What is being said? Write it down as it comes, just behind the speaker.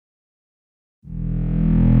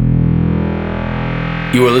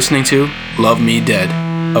You are listening to Love Me Dead,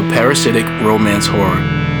 a parasitic romance horror,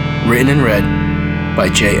 written and read by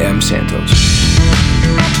J.M. Santos.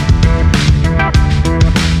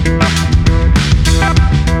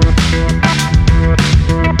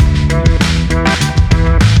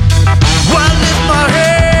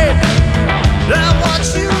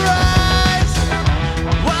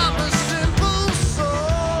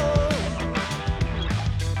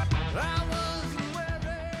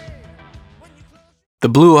 The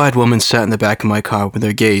blue-eyed woman sat in the back of my car with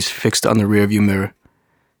her gaze fixed on the rearview mirror.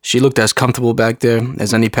 She looked as comfortable back there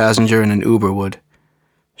as any passenger in an Uber would.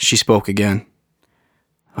 She spoke again.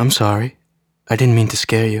 "I'm sorry. I didn't mean to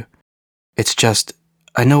scare you. It's just,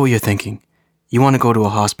 I know what you're thinking. You want to go to a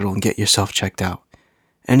hospital and get yourself checked out.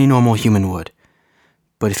 Any normal human would.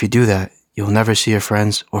 But if you do that, you'll never see your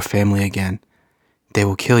friends or family again. They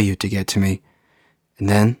will kill you to get to me, and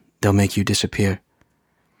then they'll make you disappear."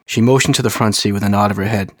 She motioned to the front seat with a nod of her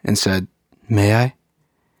head and said, "May I?"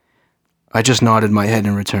 I just nodded my head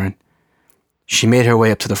in return. She made her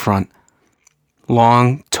way up to the front.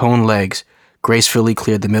 Long, toned legs gracefully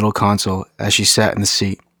cleared the middle console as she sat in the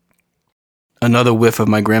seat. Another whiff of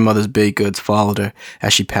my grandmother's baked goods followed her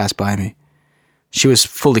as she passed by me. She was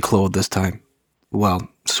fully clothed this time. Well,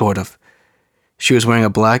 sort of. She was wearing a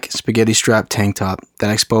black, spaghetti-strapped tank top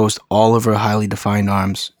that exposed all of her highly defined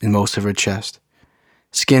arms and most of her chest.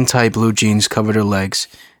 Skin-tight blue jeans covered her legs,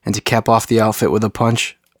 and to cap off the outfit with a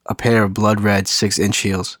punch, a pair of blood-red 6-inch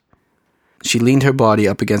heels. She leaned her body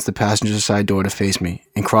up against the passenger side door to face me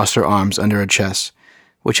and crossed her arms under her chest,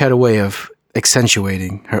 which had a way of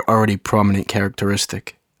accentuating her already prominent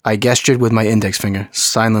characteristic. I gestured with my index finger,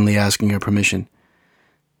 silently asking her permission.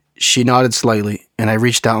 She nodded slightly, and I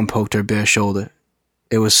reached out and poked her bare shoulder.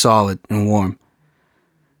 It was solid and warm.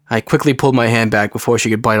 I quickly pulled my hand back before she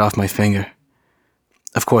could bite off my finger.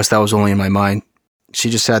 Of course, that was only in my mind. She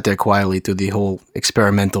just sat there quietly through the whole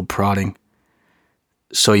experimental prodding.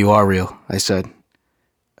 "So you are real," I said.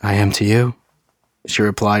 "I am to you," she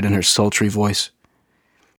replied in her sultry voice.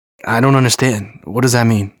 "I don't understand. What does that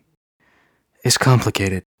mean?" "It's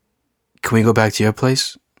complicated. Can we go back to your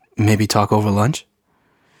place? Maybe talk over lunch?"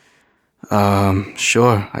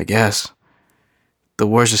 Sure, I guess." The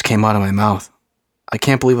words just came out of my mouth. I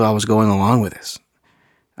can't believe I was going along with this.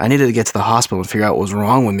 I needed to get to the hospital and figure out what was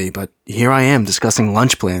wrong with me, but here I am discussing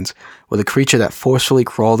lunch plans with a creature that forcefully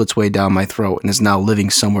crawled its way down my throat and is now living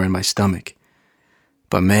somewhere in my stomach.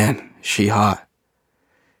 But man, she hot.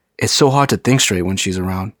 It's so hard to think straight when she's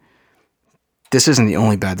around. This isn't the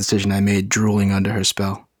only bad decision I made drooling under her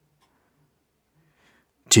spell.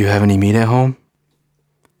 "Do you have any meat at home?"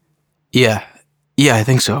 Yeah, I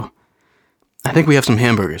think so. I think we have some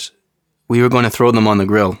hamburgers. We were going to throw them on the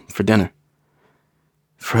grill for dinner."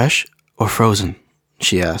 "Fresh or frozen?"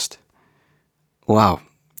 she asked. Wow,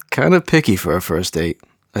 kind of picky for a first date,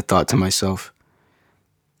 I thought to myself.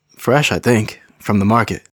 "Fresh, I think, from the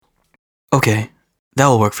market." "Okay,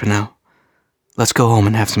 that'll work for now. Let's go home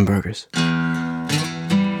and have some burgers."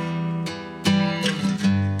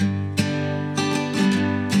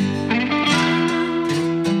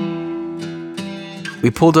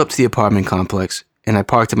 We pulled up to the apartment complex, and I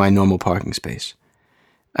parked in my normal parking space.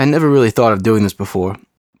 I never really thought of doing this before,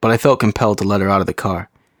 but I felt compelled to let her out of the car.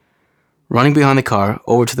 Running behind the car,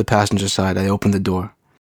 over to the passenger side, I opened the door.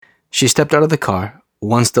 She stepped out of the car,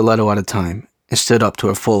 one stiletto at a time, and stood up to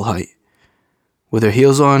her full height. With her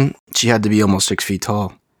heels on, she had to be almost 6 feet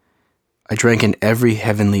tall. I drank in every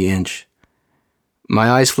heavenly inch. My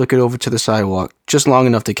eyes flickered over to the sidewalk, just long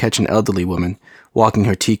enough to catch an elderly woman walking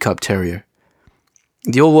her teacup terrier.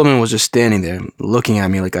 The old woman was just standing there, looking at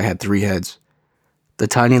me like I had 3 heads. The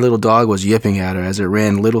tiny little dog was yipping at her as it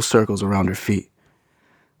ran little circles around her feet.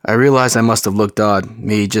 I realized I must have looked odd,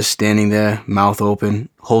 me just standing there, mouth open,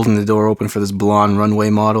 holding the door open for this blonde runway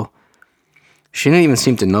model. She didn't even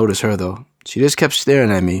seem to notice her, though. She just kept staring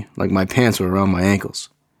at me like my pants were around my ankles.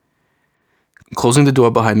 Closing the door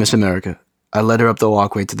behind Miss America, I led her up the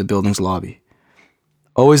walkway to the building's lobby.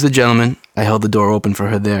 Always the gentleman, I held the door open for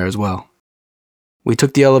her there as well. We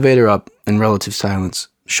took the elevator up in relative silence,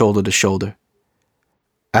 shoulder to shoulder.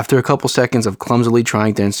 After a couple seconds of clumsily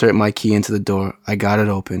trying to insert my key into the door, I got it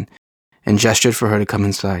open and gestured for her to come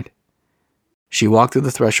inside. She walked through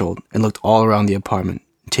the threshold and looked all around the apartment,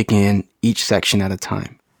 taking in each section at a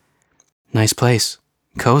time. "Nice place.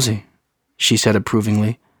 Cozy," she said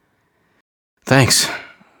approvingly. "Thanks.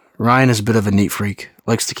 Ryan is a bit of a neat freak,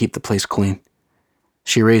 likes to keep the place clean."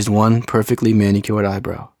 She raised one perfectly manicured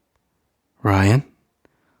eyebrow. "Ryan?"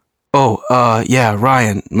 "Oh, yeah,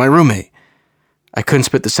 Ryan, my roommate." I couldn't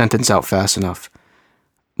spit the sentence out fast enough.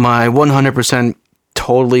 "My 100%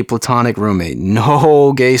 totally platonic roommate.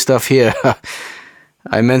 No gay stuff here.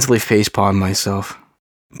 I mentally facepalmed myself.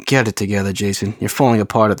 Get it together, Jason. You're falling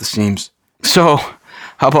apart at the seams. So,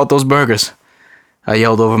 how about those burgers? I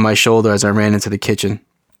yelled over my shoulder as I ran into the kitchen.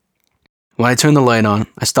 When I turned the light on,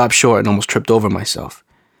 I stopped short and almost tripped over myself.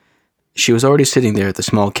 She was already sitting there at the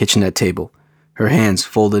small kitchenette table, her hands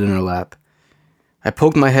folded in her lap. I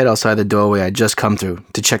poked my head outside the doorway I'd just come through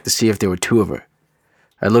to check to see if there were two of her.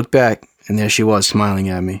 I looked back, and there she was, smiling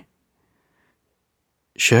at me.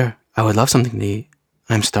 Sure, I would love something to eat.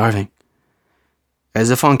 I'm starving.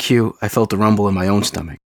 As if on cue, I felt a rumble in my own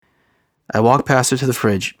stomach. I walked past her to the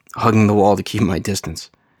fridge, hugging the wall to keep my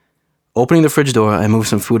distance. Opening the fridge door, I moved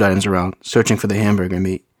some food items around, searching for the hamburger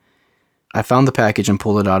meat. I found the package and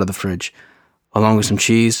pulled it out of the fridge, along with some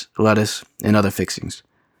cheese, lettuce, and other fixings.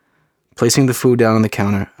 Placing the food down on the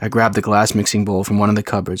counter, I grabbed the glass mixing bowl from one of the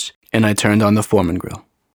cupboards, and I turned on the Foreman grill.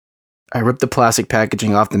 I ripped the plastic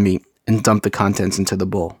packaging off the meat and dumped the contents into the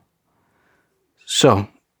bowl. So,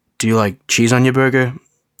 do you like cheese on your burger?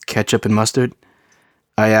 Ketchup and mustard?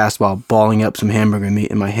 I asked while balling up some hamburger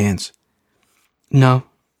meat in my hands. No,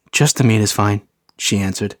 just the meat is fine, she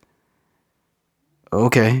answered.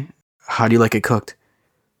 Okay, how do you like it cooked?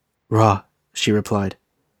 Raw, she replied.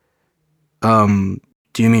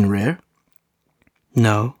 Do you mean rare?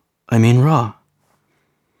 No, I mean raw.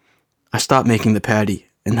 I stopped making the patty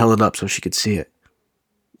and held it up so she could see it.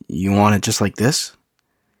 You want it just like this?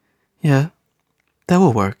 Yeah, that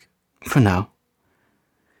will work, for now.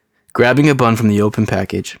 Grabbing a bun from the open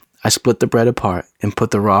package, I split the bread apart and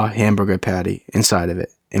put the raw hamburger patty inside of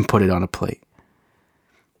it and put it on a plate.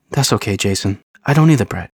 That's okay, Jason. I don't need the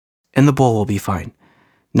bread, and the bowl will be fine.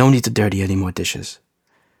 No need to dirty any more dishes.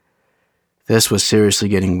 This was seriously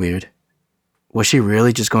getting weird. Was she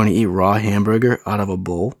really just going to eat raw hamburger out of a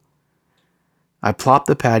bowl? I plopped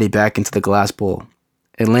the patty back into the glass bowl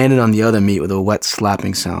and landed on the other meat with a wet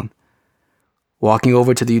slapping sound. Walking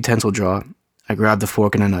over to the utensil drawer, I grabbed a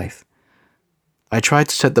fork and a knife. I tried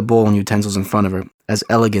to set the bowl and utensils in front of her as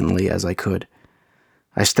elegantly as I could.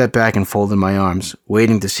 I stepped back and folded my arms,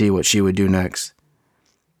 waiting to see what she would do next.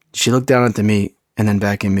 She looked down at the meat and then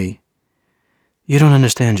back at me. You don't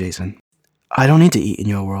understand, Jason. I don't need to eat in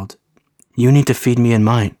your world. You need to feed me in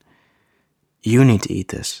mine. You need to eat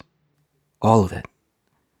this. All of it.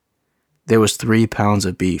 There was 3 pounds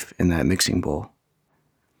of beef in that mixing bowl.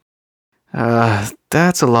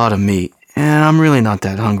 That's a lot of meat, and I'm really not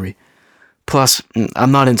that hungry. Plus,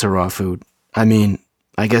 I'm not into raw food. I mean,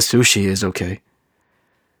 I guess sushi is okay.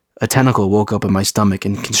 A tentacle woke up in my stomach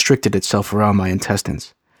and constricted itself around my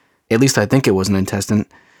intestines. At least I think it was an intestine.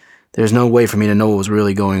 There's no way for me to know what was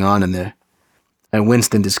really going on in there. I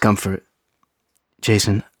winced in discomfort.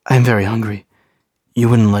 Jason, I'm very hungry. You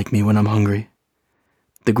wouldn't like me when I'm hungry.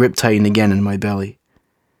 The grip tightened again in my belly.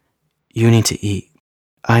 You need to eat.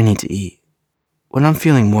 I need to eat. When I'm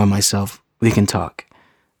feeling more myself, we can talk.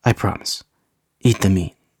 I promise. Eat the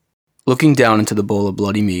meat. Looking down into the bowl of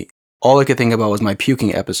bloody meat, all I could think about was my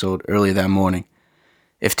puking episode earlier that morning.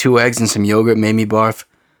 If 2 eggs and some yogurt made me barf,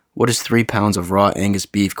 what is 3 pounds of raw Angus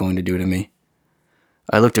beef going to do to me?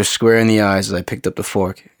 I looked her square in the eyes as I picked up the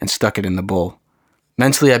fork and stuck it in the bowl.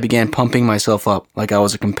 Mentally, I began pumping myself up like I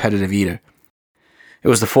was a competitive eater. It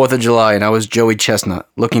was the 4th of July and I was Joey Chestnut,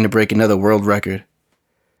 looking to break another world record.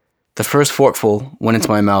 The first forkful went into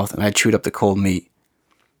my mouth and I chewed up the cold meat.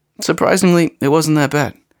 Surprisingly, it wasn't that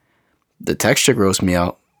bad. The texture grossed me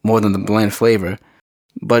out, more than the bland flavor,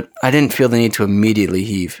 but I didn't feel the need to immediately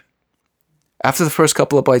heave. After the first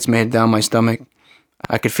couple of bites made it down my stomach,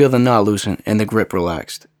 I could feel the knot loosen and the grip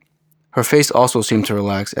relaxed. Her face also seemed to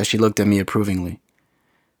relax as she looked at me approvingly.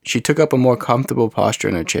 She took up a more comfortable posture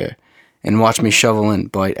in her chair and watched me shovel in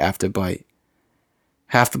bite after bite.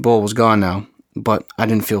 Half the bowl was gone now, but I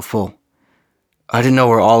didn't feel full. I didn't know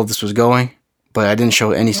where all of this was going, but I didn't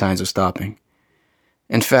show any signs of stopping.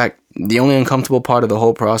 In fact, the only uncomfortable part of the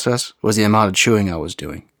whole process was the amount of chewing I was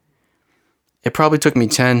doing. It probably took me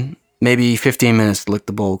 10, maybe 15 minutes to lick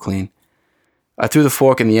the bowl clean. I threw the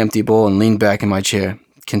fork in the empty bowl and leaned back in my chair,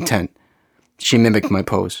 content. She mimicked my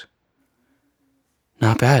pose.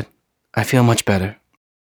 Not bad. I feel much better.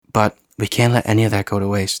 But we can't let any of that go to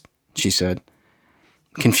waste, she said.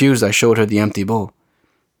 Confused, I showed her the empty bowl.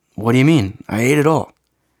 What do you mean? I ate it all.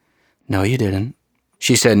 No, you didn't,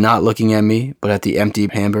 she said, not looking at me, but at the empty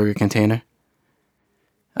hamburger container.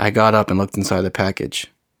 I got up and looked inside the package.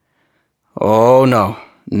 Oh no,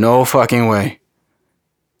 no fucking way.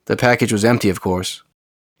 The package was empty, of course,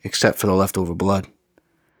 except for the leftover blood.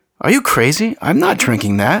 Are you crazy? I'm not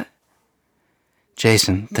drinking that.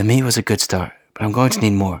 Jason, the meat was a good start, but I'm going to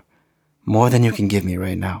need more. More than you can give me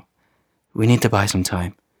right now. We need to buy some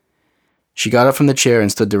time. She got up from the chair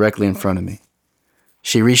and stood directly in front of me.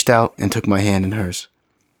 She reached out and took my hand in hers.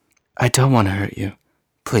 I don't want to hurt you.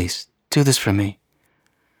 Please, do this for me.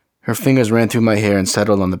 Her fingers ran through my hair and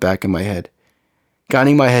settled on the back of my head.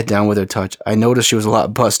 Guiding my head down with her touch, I noticed she was a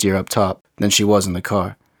lot bustier up top than she was in the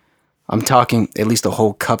car. I'm talking at least a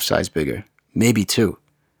whole cup size bigger, maybe 2.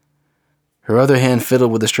 Her other hand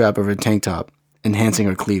fiddled with the strap of her tank top, enhancing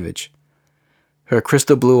her cleavage. Her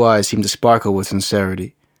crystal blue eyes seemed to sparkle with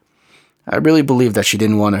sincerity. I really believed that she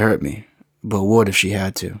didn't want to hurt me, but would if she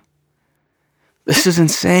had to. This is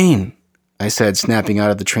insane, I said, snapping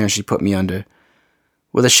out of the trance she put me under.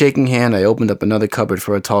 With a shaking hand, I opened up another cupboard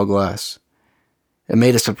for a tall glass. It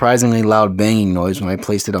made a surprisingly loud banging noise when I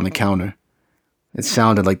placed it on the counter. It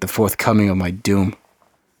sounded like the forthcoming of my doom.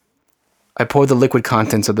 I poured the liquid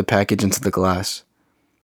contents of the package into the glass.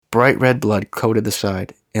 Bright red blood coated the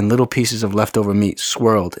side, and little pieces of leftover meat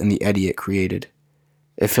swirled in the eddy it created.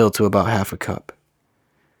 It filled to about half a cup.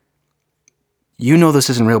 You know this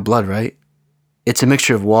isn't real blood, right? It's a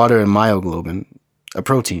mixture of water and myoglobin, a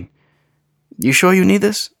protein. You sure you need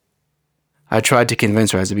this? I tried to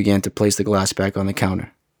convince her as I began to place the glass back on the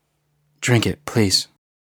counter. Drink it, please.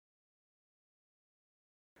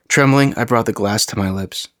 Trembling, I brought the glass to my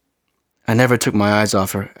lips. I never took my eyes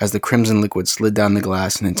off her as the crimson liquid slid down the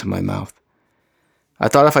glass and into my mouth. I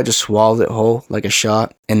thought if I just swallowed it whole, like a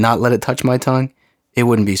shot, and not let it touch my tongue, it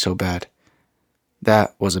wouldn't be so bad.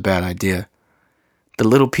 That was a bad idea. The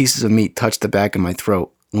little pieces of meat touched the back of my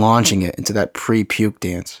throat, launching it into that pre-puke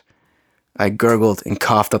dance. I gurgled and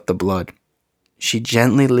coughed up the blood. She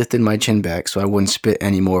gently lifted my chin back so I wouldn't spit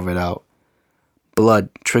any more of it out. Blood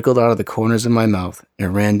trickled out of the corners of my mouth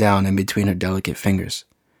and ran down in between her delicate fingers.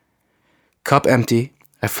 Cup empty,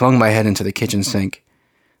 I flung my head into the kitchen sink.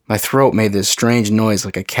 My throat made this strange noise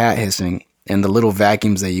like a cat hissing and the little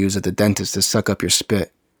vacuums they use at the dentist to suck up your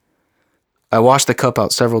spit. I washed the cup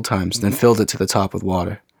out several times, then filled it to the top with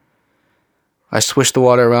water. I swished the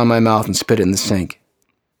water around my mouth and spit it in the sink.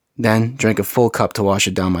 Then drank a full cup to wash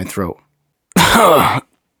it down my throat.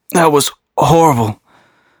 That was horrible,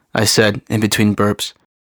 I said in between burps.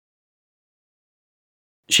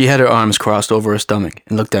 She had her arms crossed over her stomach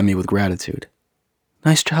and looked at me with gratitude.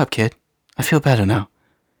 Nice job, kid. I feel better now.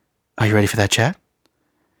 Are you ready for that chat?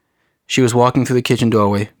 She was walking through the kitchen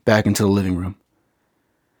doorway back into the living room.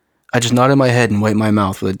 I just nodded my head and wiped my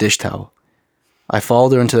mouth with a dish towel. I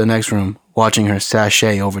followed her into the next room, watching her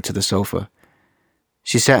sashay over to the sofa.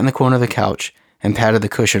 She sat in the corner of the couch and patted the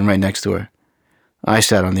cushion right next to her. I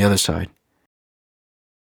sat on the other side.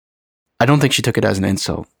 I don't think she took it as an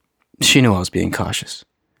insult. She knew I was being cautious.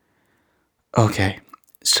 Okay,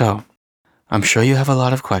 so, I'm sure you have a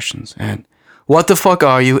lot of questions, and what the fuck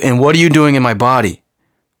are you, and what are you doing in my body?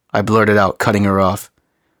 I blurted out, cutting her off.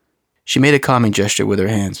 She made a calming gesture with her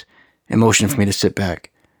hands and motioned for me to sit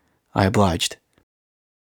back. I obliged.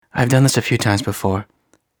 I've done this a few times before,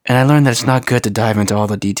 and I learned that it's not good to dive into all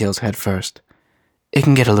the details head first. It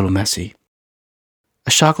can get a little messy.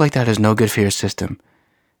 A shock like that is no good for your system,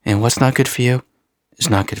 and what's not good for you is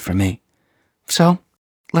not good for me. So,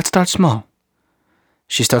 let's start small.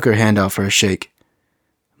 She stuck her hand out for a shake.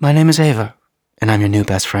 My name is Ava, and I'm your new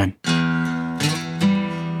best friend.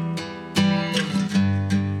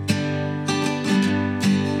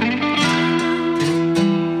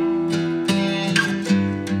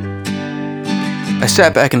 I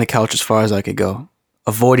sat back in the couch as far as I could go,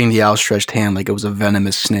 avoiding the outstretched hand like it was a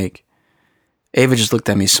venomous snake. Ava just looked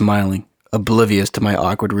at me smiling, oblivious to my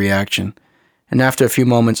awkward reaction, and after a few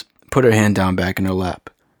moments, put her hand down back in her lap.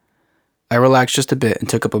 I relaxed just a bit and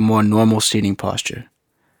took up a more normal seating posture.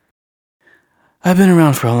 I've been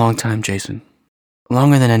around for a long time, Jason.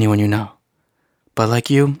 Longer than anyone you know. But like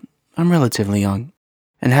you, I'm relatively young,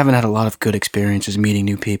 and haven't had a lot of good experiences meeting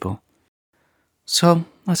new people. So,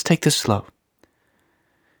 let's take this slow.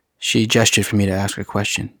 She gestured for me to ask a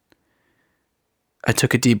question. I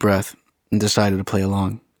took a deep breath and decided to play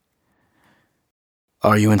along.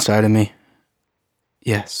 Are you inside of me?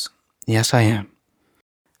 Yes. Yes, I am.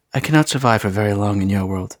 I cannot survive for very long in your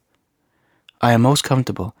world. I am most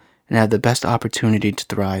comfortable and have the best opportunity to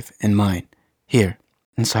thrive in mine, here,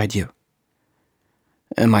 inside you.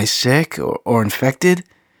 Am I sick or infected?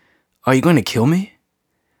 Are you going to kill me?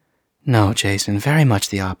 No, Jason, very much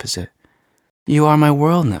the opposite. You are my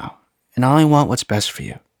world now, and I only want what's best for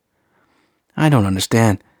you. I don't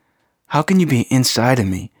understand. How can you be inside of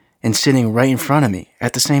me and sitting right in front of me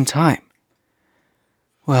at the same time?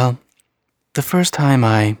 Well, the first time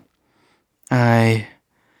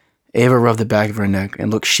Ava rubbed the back of her neck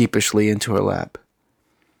and looked sheepishly into her lap.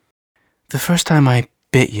 The first time I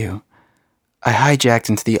bit you, I hijacked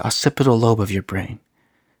into the occipital lobe of your brain.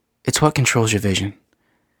 It's what controls your vision.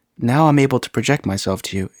 Now I'm able to project myself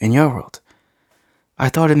to you in your world. I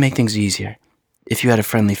thought it'd make things easier if you had a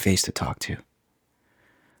friendly face to talk to.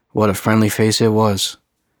 What a friendly face it was.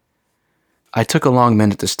 I took a long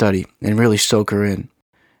minute to study and really soak her in,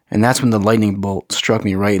 and that's when the lightning bolt struck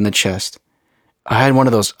me right in the chest. I had one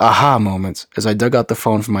of those aha moments as I dug out the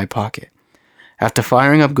phone from my pocket. After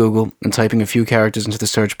firing up Google and typing a few characters into the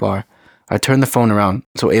search bar, I turned the phone around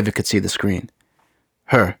so Ava could see the screen.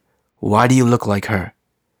 Her. Why do you look like her?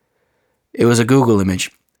 It was a Google image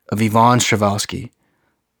of Yvonne Strahovski,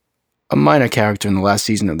 a minor character in the last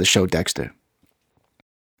season of the show Dexter.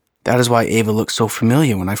 That is why Ava looked so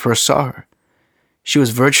familiar when I first saw her. She was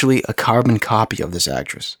virtually a carbon copy of this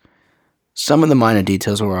actress. Some of the minor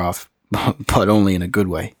details were off, but only in a good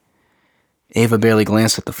way. Ava barely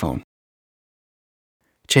glanced at the phone.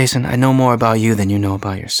 Jason, I know more about you than you know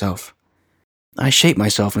about yourself. I shape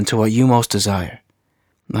myself into what you most desire.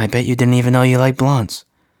 I bet you didn't even know you like blondes.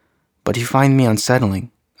 But if you find me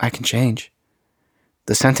unsettling, I can change.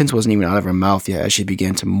 The sentence wasn't even out of her mouth yet as she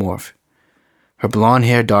began to morph. Her blonde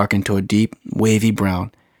hair darkened to a deep, wavy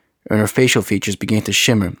brown, and her facial features began to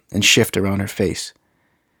shimmer and shift around her face.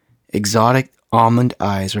 Exotic almond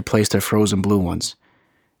eyes replaced her frozen blue ones,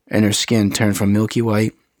 and her skin turned from milky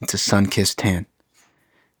white to sun-kissed tan.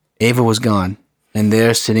 Ava was gone, and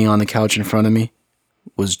there, sitting on the couch in front of me,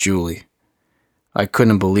 was Julie. I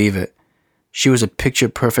couldn't believe it. She was a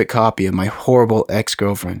picture-perfect copy of my horrible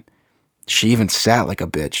ex-girlfriend. She even sat like a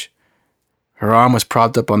bitch. Her arm was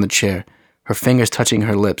propped up on the chair, her fingers touching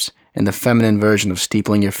her lips, in the feminine version of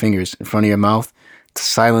steepling your fingers in front of your mouth to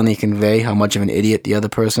silently convey how much of an idiot the other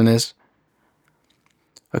person is.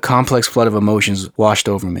 A complex flood of emotions washed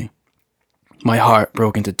over me. My heart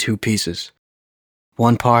broke into two pieces.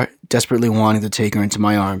 One part desperately wanting to take her into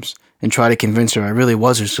my arms and try to convince her I really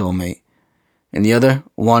was her soulmate, and the other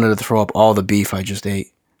wanted to throw up all the beef I just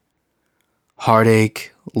ate.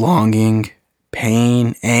 Heartache, longing,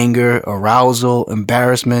 pain, anger, arousal,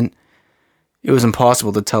 embarrassment. It was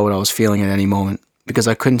impossible to tell what I was feeling at any moment because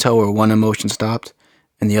I couldn't tell where one emotion stopped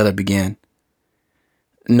and the other began.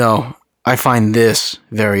 No, I find this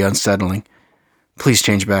very unsettling. Please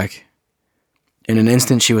change back. In an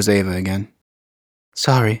instant, she was Ava again.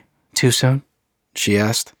 Sorry, too soon? She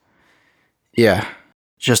asked. Yeah,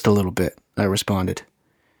 just a little bit, I responded.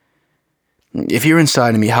 If you're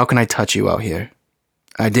inside of me, how can I touch you out here?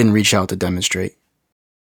 I didn't reach out to demonstrate.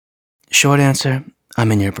 Short answer,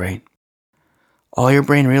 I'm in your brain. All your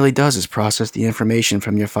brain really does is process the information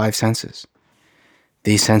from your 5 senses.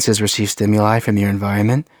 These senses receive stimuli from your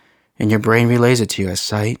environment, and your brain relays it to you as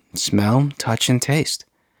sight, smell, touch, and taste.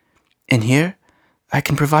 In here, I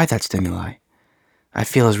can provide that stimuli. I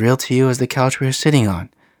feel as real to you as the couch we are sitting on,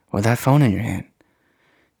 or that phone in your hand.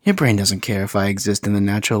 Your brain doesn't care if I exist in the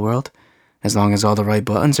natural world, as long as all the right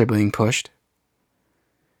buttons are being pushed.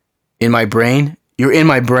 In my brain? You're in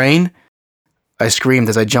my brain? I screamed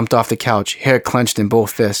as I jumped off the couch, hair clenched in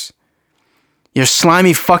both fists. Your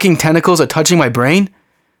slimy fucking tentacles are touching my brain?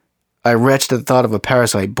 I retched at the thought of a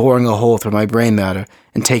parasite boring a hole through my brain matter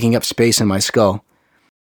and taking up space in my skull.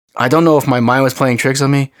 I don't know if my mind was playing tricks on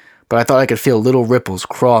me, but I thought I could feel little ripples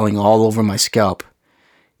crawling all over my scalp.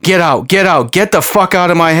 Get out! Get out! Get the fuck out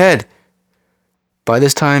of my head! By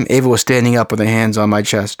this time, Ava was standing up with her hands on my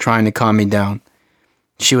chest, trying to calm me down.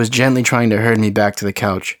 She was gently trying to herd me back to the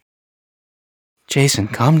couch. Jason,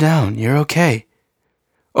 calm down. You're okay.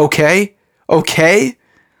 Okay? Okay?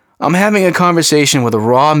 I'm having a conversation with a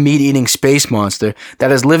raw, meat-eating space monster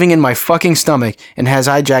that is living in my fucking stomach and has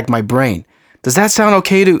hijacked my brain. Does that sound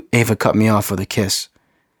okay to... Ava cut me off with a kiss.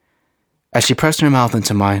 As she pressed her mouth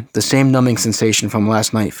into mine, the same numbing sensation from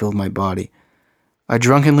last night filled my body. I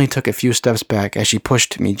drunkenly took a few steps back as she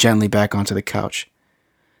pushed me gently back onto the couch.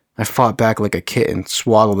 I fought back like a kitten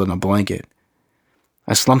swaddled in a blanket.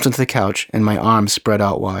 I slumped into the couch and my arms spread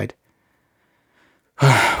out wide.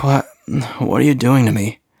 What are you doing to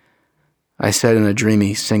me? I said in a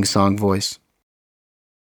dreamy, sing-song voice.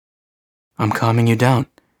 I'm calming you down.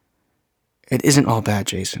 It isn't all bad,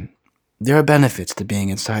 Jason. There are benefits to being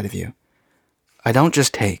inside of you. I don't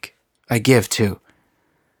just take, I give too.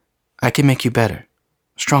 I can make you better,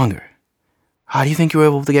 stronger. How do you think you were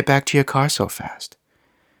able to get back to your car so fast?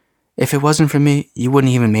 If it wasn't for me, you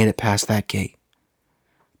wouldn't even made it past that gate.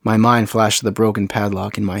 My mind flashed to the broken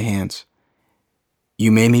padlock in my hands.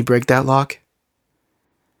 You made me break that lock?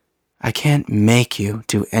 I can't make you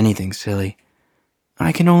do anything, silly.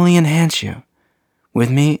 I can only enhance you. With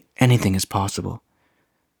me, anything is possible.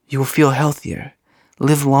 You will feel healthier,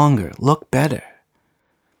 live longer, look better.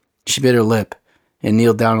 She bit her lip, and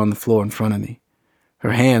kneeled down on the floor in front of me.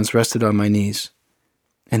 Her hands rested on my knees.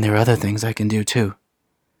 And there are other things I can do too.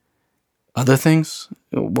 Other things?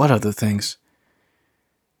 What other things?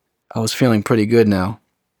 I was feeling pretty good now.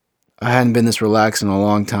 I hadn't been this relaxed in a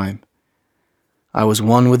long time. I was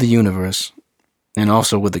one with the universe, and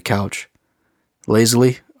also with the couch.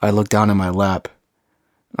 Lazily, I looked down at my lap.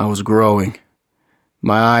 I was growing.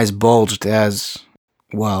 My eyes bulged as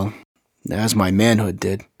my manhood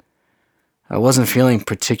did. I wasn't feeling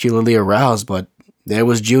particularly aroused, but there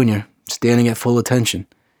was Junior, standing at full attention.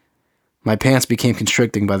 My pants became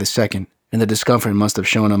constricting by the second, and the discomfort must have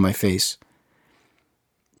shown on my face.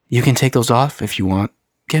 "You can take those off if you want.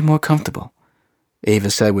 Get more comfortable," Ava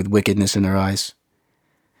said with wickedness in her eyes.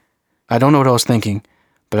 I don't know what I was thinking,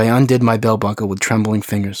 but I undid my belt buckle with trembling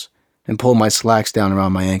fingers and pulled my slacks down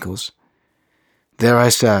around my ankles. There I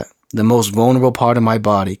sat, the most vulnerable part of my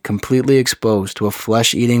body completely exposed to a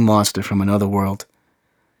flesh-eating monster from another world.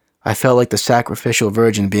 I felt like the sacrificial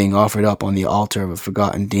virgin being offered up on the altar of a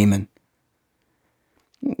forgotten demon.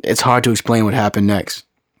 It's hard to explain what happened next,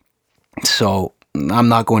 so I'm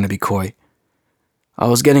not going to be coy. I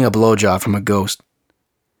was getting a blowjob from a ghost.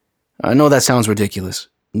 I know that sounds ridiculous,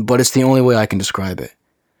 but it's the only way I can describe it.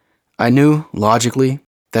 I knew, logically,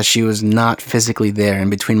 that she was not physically there in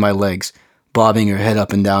between my legs, bobbing her head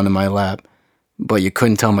up and down in my lap, but you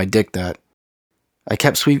couldn't tell my dick that. I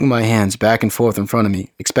kept sweeping my hands back and forth in front of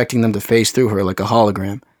me, expecting them to phase through her like a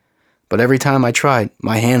hologram. But every time I tried,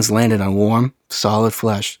 my hands landed on warm, solid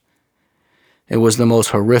flesh. It was the most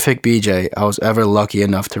horrific BJ I was ever lucky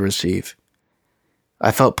enough to receive.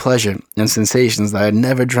 I felt pleasure and sensations that I had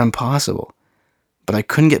never dreamt possible, but I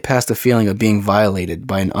couldn't get past the feeling of being violated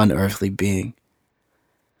by an unearthly being.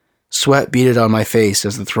 Sweat beaded on my face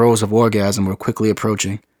as the throes of orgasm were quickly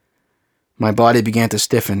approaching. My body began to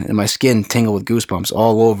stiffen and my skin tingled with goosebumps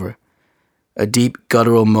all over. A deep,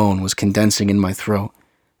 guttural moan was condensing in my throat,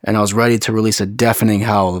 and I was ready to release a deafening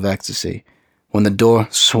howl of ecstasy when the door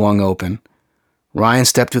swung open. Ryan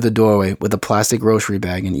stepped through the doorway with a plastic grocery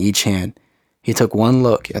bag in each hand. He took one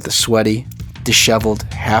look at the sweaty, disheveled,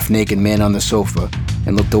 half-naked man on the sofa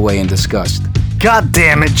and looked away in disgust. God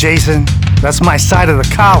damn it, Jason. That's my side of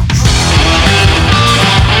the couch.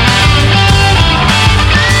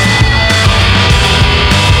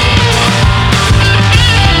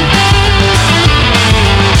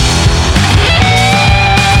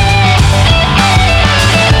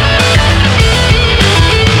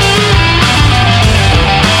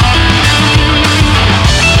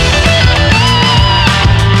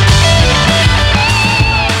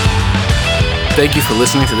 Thank you for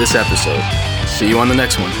listening to this episode. See you on the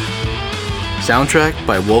next one. Soundtrack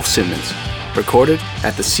by Wolf Simmons. Recorded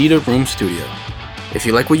at the Cedar Room Studio. If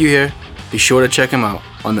you like what you hear, be sure to check him out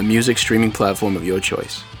on the music streaming platform of your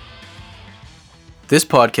choice. This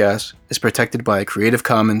podcast is protected by a Creative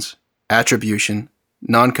Commons, Attribution,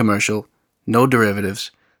 Non-Commercial, No Derivatives,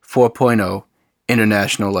 4.0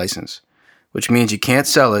 International License, which means you can't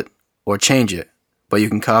sell it or change it, but you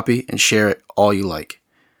can copy and share it all you like.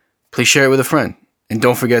 Please share it with a friend, and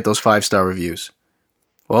don't forget those 5-star reviews.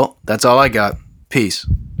 Well, that's all I got. Peace,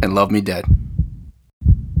 and love me dead.